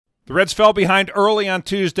The Reds fell behind early on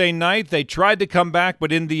Tuesday night. They tried to come back,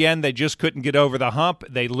 but in the end, they just couldn't get over the hump.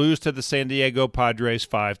 They lose to the San Diego Padres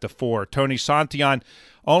 5-4. Tony Santillan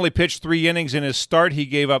only pitched 3 innings in his start. He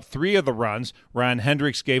gave up 3 of the runs. Ryan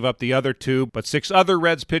Hendricks gave up the other 2, but 6 other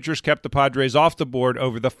Reds pitchers kept the Padres off the board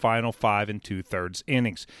over the final 5 2/3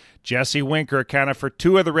 innings. Jesse Winker accounted for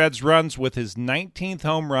 2 of the Reds' runs with his 19th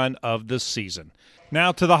home run of the season.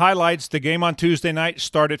 Now to the highlights. The game on Tuesday night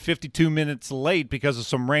started 52 minutes late because of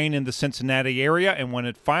some rain in the Cincinnati area, and when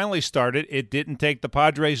it finally started, it didn't take the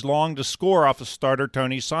Padres long to score off of starter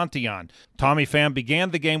Tony Santillan. Tommy Pham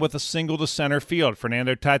began the game with a single to center field.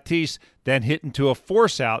 Fernando Tatis then hit into a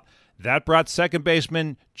force out. That brought second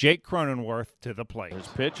baseman Jake Cronenworth to the plate. His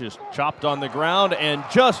pitch is chopped on the ground and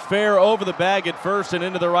just fair over the bag at first and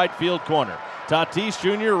into the right field corner. Tatis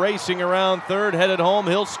Jr. racing around third, headed home.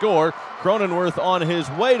 He'll score. Cronenworth on his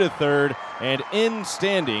way to third and in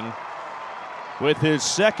standing with his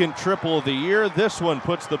second triple of the year. This one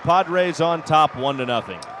puts the Padres on top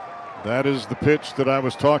 1-0. That is the pitch that I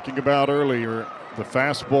was talking about earlier. The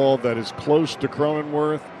fastball that is close to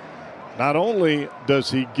Cronenworth. Not only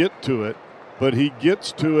does he get to it, but he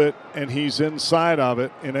gets to it and he's inside of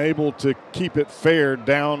it and able to keep it fair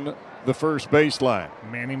down the first baseline.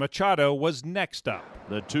 Manny Machado was next up.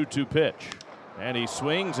 The 2-2 pitch. And he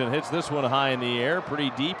swings and hits this one high in the air, pretty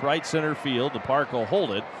deep right center field. The park will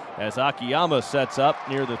hold it as Akiyama sets up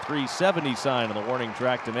near the 370 sign on the warning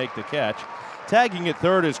track to make the catch. Tagging at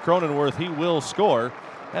third is Cronenworth. He will score.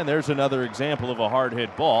 And there's another example of a hard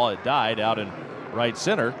hit ball. It died out in right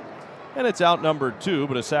center. And it's outnumbered 2,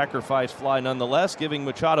 but a sacrifice fly nonetheless, giving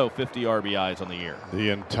Machado 50 RBIs on the year. The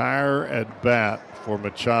entire at-bat for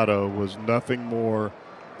Machado was nothing more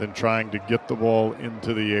than trying to get the ball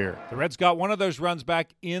into the air. The Reds got one of those runs back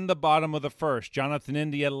in the bottom of the first. Jonathan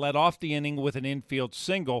India led off the inning with an infield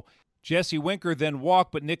single. Jesse Winker then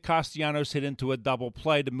walked, but Nick Castellanos hit into a double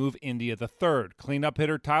play to move India to third. Cleanup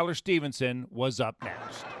hitter Tyler Stevenson was up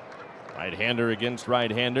next. Right-hander against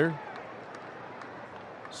right-hander.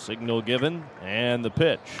 Signal given, and the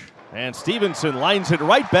pitch. And Stevenson lines it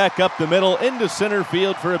right back up the middle into center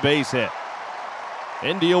field for a base hit.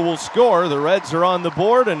 India will score. The Reds are on the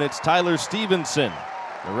board, and it's Tyler Stevenson,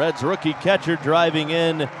 the Reds rookie catcher, driving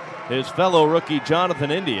in his fellow rookie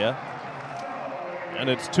Jonathan India. And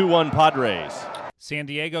it's 2-1 Padres. San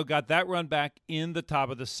Diego got that run back in the top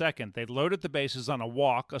of the second. They loaded the bases on a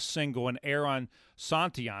walk, a single, and error on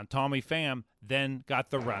Santillan. Tommy Pham then got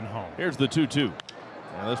the run home. Here's the 2-2.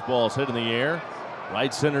 And this ball is hit in the air.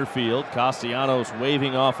 Right center field. Castellanos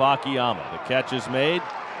waving off Akiyama. The catch is made.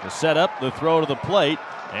 The setup, the throw to the plate,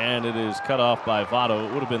 and it is cut off by Votto.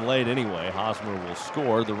 It would have been late anyway. Hosmer will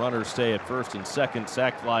score. The runners stay at first and second.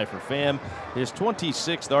 Sac fly for Pham, his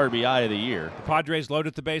 26th RBI of the year. The Padres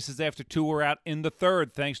loaded the bases after 2 were out in the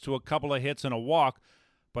third thanks to a couple of hits and a walk.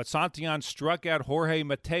 But Santillan struck out Jorge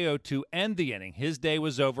Mateo to end the inning. His day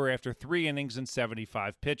was over after 3 innings and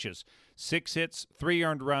 75 pitches. 6 hits, 3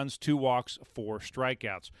 earned runs, 2 walks, 4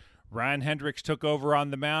 strikeouts. Ryan Hendricks took over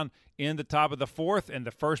on the mound in the top of the fourth, and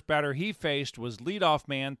the first batter he faced was leadoff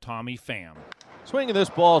man Tommy Pham. Swing of this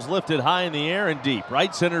ball is lifted high in the air and deep.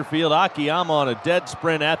 Right center field, Akiyama on a dead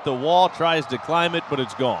sprint at the wall, tries to climb it, but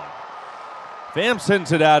it's gone. Pham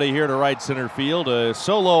sends it out of here to right center field. A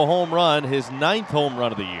solo home run, his 9th home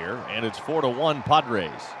run of the year, and it's 4-1 Padres.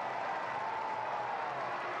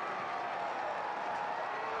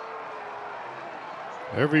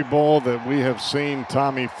 Every ball that we have seen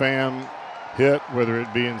Tommy Pham hit, whether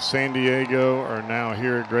it be in San Diego or now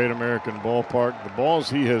here at Great American Ballpark, the balls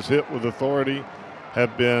he has hit with authority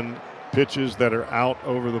have been pitches that are out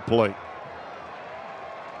over the plate.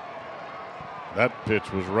 That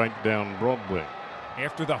pitch was right down Broadway.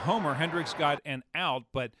 After the homer, Hendricks got an out,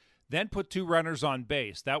 but then put 2 runners on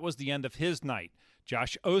base. That was the end of his night.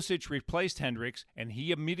 Josh Osich replaced Hendricks, and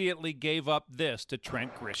he immediately gave up this to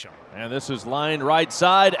Trent Grisham. And this is lined right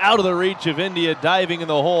side, out of the reach of India, diving in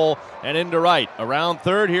the hole and into right. Around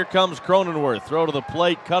third, here comes Cronenworth. Throw to the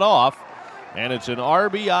plate, cut off, and it's an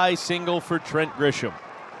RBI single for Trent Grisham.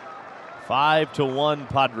 5-1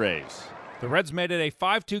 Padres. The Reds made it a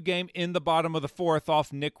 5-2 game in the bottom of the fourth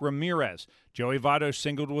off Nick Ramirez. Joey Votto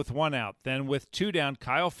singled with 1 out. Then with 2 down,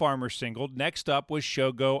 Kyle Farmer singled. Next up was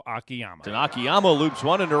Shogo Akiyama. And Akiyama loops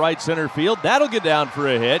 1 into right center field. That'll get down for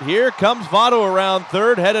a hit. Here comes Votto around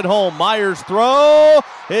third, headed home. Myers' throw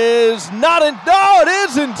is not in. No, it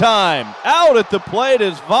is in time. Out at the plate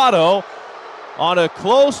is Votto on a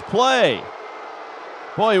close play.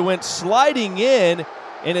 Boy, he went sliding in,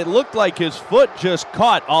 and it looked like his foot just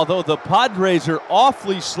caught, although the Padres are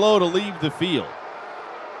awfully slow to leave the field.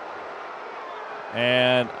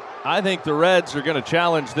 And I think the Reds are going to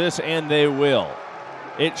challenge this, and they will.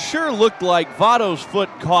 It sure looked like Votto's foot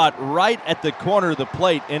caught right at the corner of the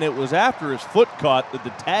plate, and it was after his foot caught that the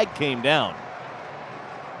tag came down.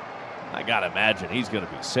 I got to imagine he's going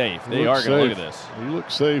to be safe. They are going to look at this. He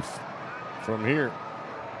looks safe from here.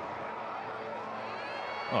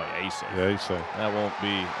 Oh, yeah, he's safe. Yeah, he's safe. That won't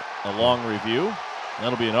be a long review.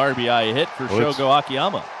 That'll be an RBI hit for Shogo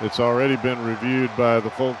Akiyama. It's already been reviewed by the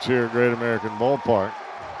folks here at Great American Ballpark,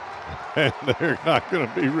 and they're not going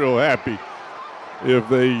to be real happy if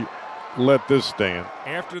they let this stand.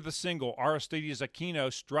 After the single, Aristides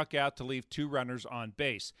Aquino struck out to leave 2 runners on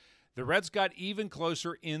base. The Reds got even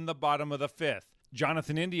closer in the bottom of the 5th.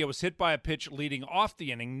 Jonathan India was hit by a pitch leading off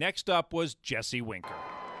the inning. Next up was Jesse Winker.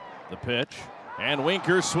 The pitch, and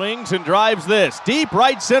Winker swings and drives this. Deep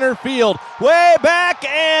right center field, way back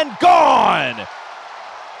and gone!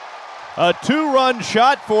 A 2-run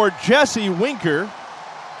shot for Jesse Winker.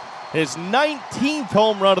 His 19th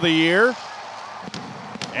home run of the year.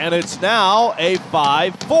 And it's now a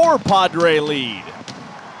 5-4 Padre lead.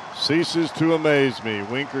 Ceases to amaze me.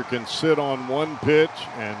 Winker can sit on one pitch,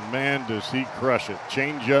 and man, does he crush it.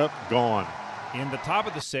 Changeup, gone. In the top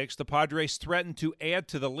of the 6th, the Padres threatened to add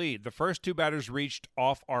to the lead. The first 2 batters reached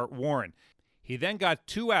off Art Warren. He then got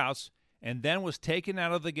 2 outs and then was taken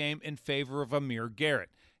out of the game in favor of Amir Garrett.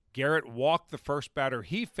 Garrett walked the first batter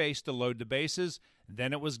he faced to load the bases.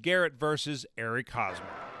 Then it was Garrett versus Eric Hosmer.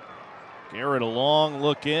 Garrett, a long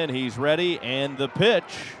look in. He's ready, and the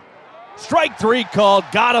pitch. Strike 3 called.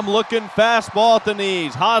 Got him looking. Fastball at the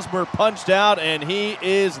knees. Hosmer punched out, and he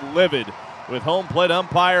is livid with home plate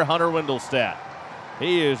umpire Hunter Wendelstedt.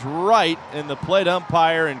 He is right in the plate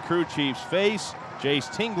umpire and crew chief's face. Jace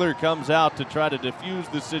Tingler comes out to try to defuse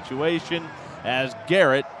the situation as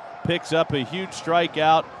Garrett picks up a huge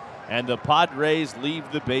strikeout, and the Padres leave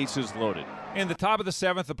the bases loaded. In the top of the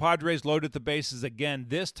 7th, the Padres loaded the bases again,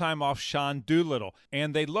 this time off Sean Doolittle.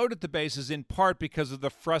 And they loaded the bases in part because of the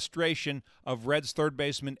frustration of Reds third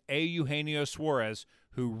baseman A. Eugenio Suarez,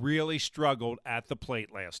 who really struggled at the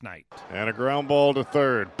plate last night. And a ground ball to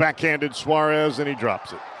third. Backhanded Suarez, and he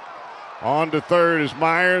drops it. On to third is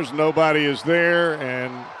Myers. Nobody is there,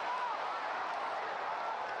 and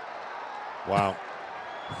wow.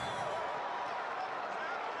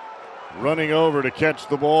 Running over to catch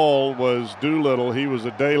the ball was Doolittle. He was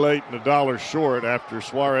a day late and $1 short after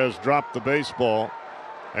Suarez dropped the baseball.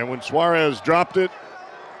 And when Suarez dropped it,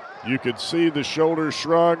 you could see the shoulder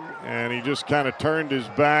shrug, and he just kind of turned his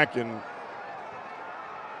back and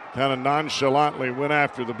kind of nonchalantly went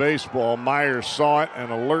after the baseball. Myers saw it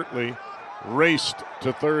and alertly raced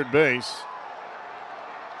to third base,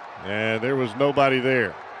 and there was nobody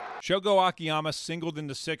there. Shogo Akiyama singled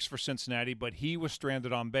into 6 for Cincinnati, but he was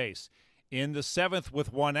stranded on base. In the 7th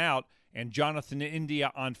with 1 out and Jonathan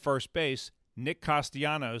India on first base, Nick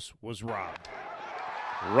Castellanos was robbed.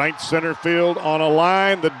 Right center field on a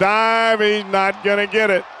line. The dive, he's not going to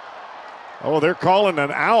get it. Oh, they're calling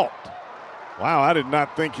an out. Wow, I did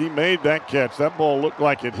not think he made that catch. That ball looked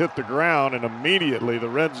like it hit the ground, and immediately the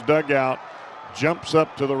Reds dugout jumps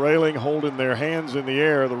up to the railing, holding their hands in the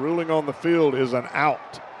air. The ruling on the field is an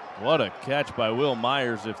out. What a catch by Will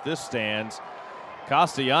Myers if this stands.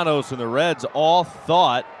 Castellanos and the Reds all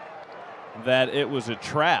thought that it was a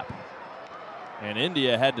trap, and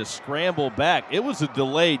India had to scramble back. It was a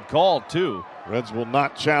delayed call, too. Reds will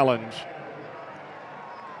not challenge.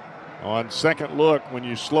 On second look, when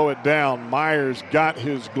you slow it down, Myers got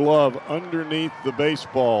his glove underneath the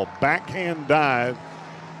baseball. Backhand dive,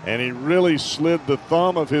 and he really slid the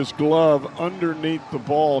thumb of his glove underneath the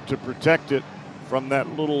ball to protect it from that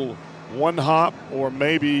little one hop or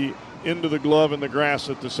maybe into the glove in the grass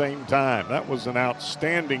at the same time. That was an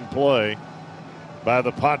outstanding play by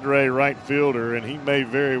the Padre right fielder, and he may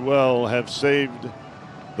very well have saved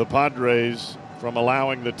the Padres from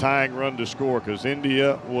allowing the tying run to score because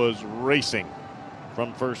India was racing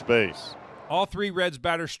from first base. All 3 Reds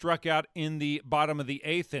batters struck out in the bottom of the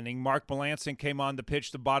 8th inning. Mark Melancon came on to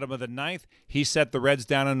pitch the bottom of the 9th. He set the Reds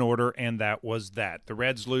down in order, and that was that. The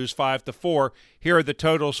Reds lose 5-4. Here are the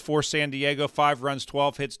totals for San Diego: 5 runs,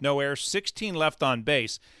 12 hits, no errors, 16 left on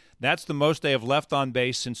base. That's the most they have left on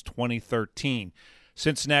base since 2013.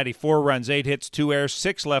 Cincinnati, 4 runs, 8 hits, 2 errors,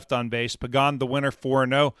 6 left on base. Pagan, the winner,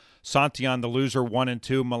 4-0. Santillan, the loser,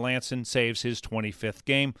 1-2. Melancon saves his 25th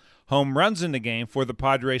game. Home runs in the game for the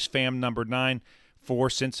Padres: Pham, number 9. For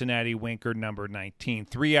Cincinnati, Winker, number 19.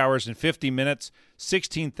 3 hours and 50 minutes,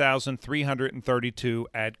 16,332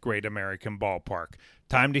 at Great American Ballpark.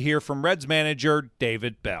 Time to hear from Reds manager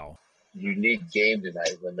David Bell. Unique game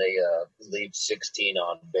tonight when they leave 16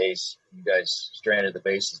 on base. You guys stranded the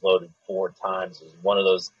bases loaded 4 times. It was one of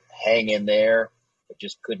those hang in there, but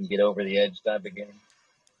just couldn't get over the edge type of game?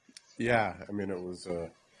 Yeah, I mean, it was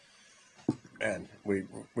man, we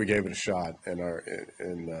gave it a shot,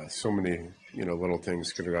 and so many little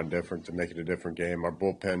things could have gone different to make it a different game. Our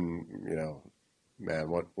bullpen, man,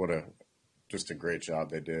 what a just a great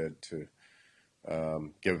job they did to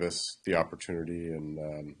give us the opportunity,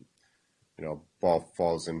 and ball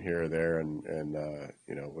falls in here or there, and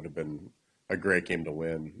would have been a great game to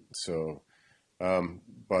win. So,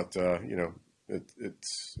 but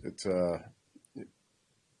it's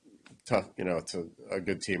tough. It's a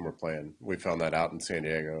good team we're playing. We found that out in San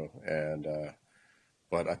Diego, and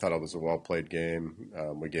but I thought it was a well played game.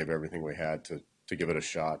 We gave everything we had to give it a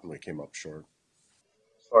shot, and we came up short.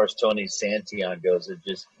 As far as Tony Santillan goes, it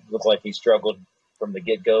just looked like he struggled from the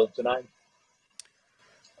get-go tonight.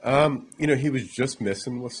 He was just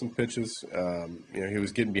missing with some pitches. He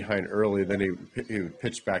was getting behind early. Then he would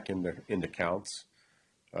pitch back into counts.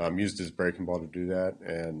 Used his breaking ball to do that,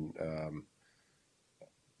 and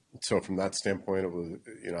so from that standpoint, it was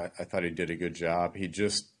I thought he did a good job. He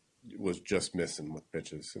was just missing with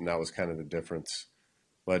pitches, and that was kind of the difference.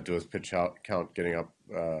 Led to his pitch count getting up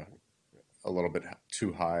a little bit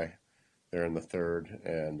too high there in the third,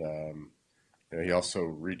 and he also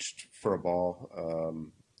reached for a ball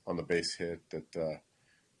on the base hit that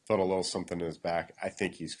felt a little something in his back. I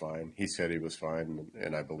think he's fine. He said he was fine,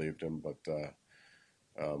 and I believed him, but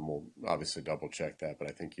we'll obviously double check that, but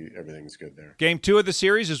I think everything's good there. Game 2 of the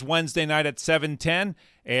series is Wednesday night at 7:10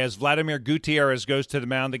 as Vladimir Gutierrez goes to the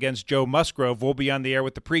mound against Joe Musgrove. We'll be on the air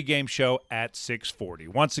with the pregame show at 6:40.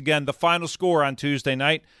 Once again, the final score on Tuesday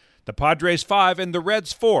night, the Padres 5 and the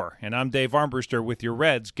Reds 4. And I'm Dave Armbruster with your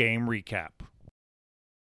Reds game recap.